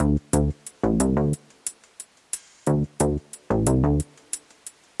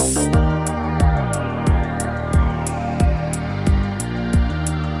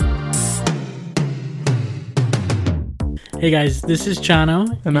Hey guys, this is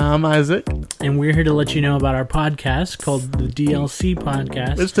Chano, And I'm Isaac. and we're here to let you know about our podcast called the DLC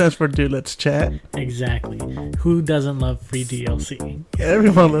Podcast. It stands for Dude Let's Chat. Exactly. Who doesn't love free DLC?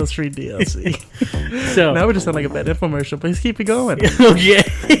 Everyone loves free DLC. So, Now we just sound like a bad infomercial. Please keep it going.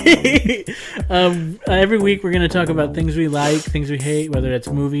 okay. Every week we're going to talk about things we like, things we hate, whether it's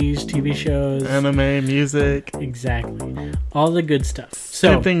movies, TV shows. Anime, music, Exactly. All the good stuff.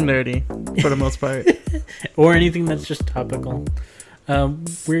 So, anything nerdy for the most part. or anything that's just topical.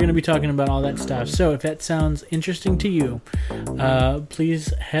 We're going to be talking about all that stuff. So if that sounds interesting to you,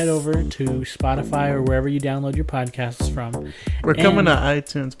 please head over to Spotify or wherever you download your podcasts from. We're coming to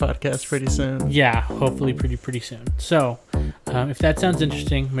iTunes podcast pretty soon. Yeah, hopefully pretty soon. So if that sounds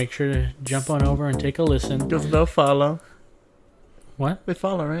interesting, make sure to jump on over and take a listen. Because they'll follow. What? They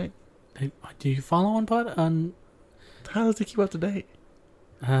follow, right? Do you follow on pod? How does it keep up to date?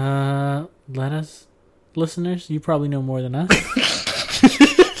 Let us, listeners, you probably know more than us.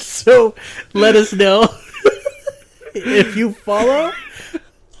 So let us know if you follow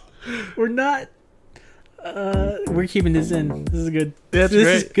or not. We're keeping this in. This is good. That's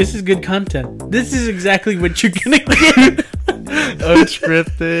great. This is good content. This is exactly what you're gonna get.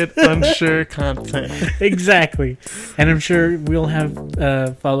 Unscripted, unsure content. Exactly. And I'm sure we'll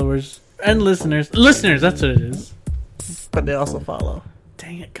have followers and listeners. Listeners, that's what it is. But they also follow.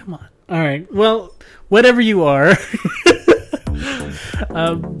 Dang it, come on. All right. Well, whatever you are,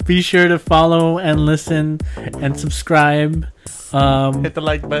 be sure to follow and listen and subscribe. Hit the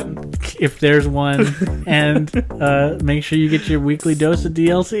like button. If there's one. And make sure you get your weekly dose of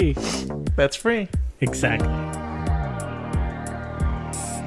DLC. That's free. Exactly.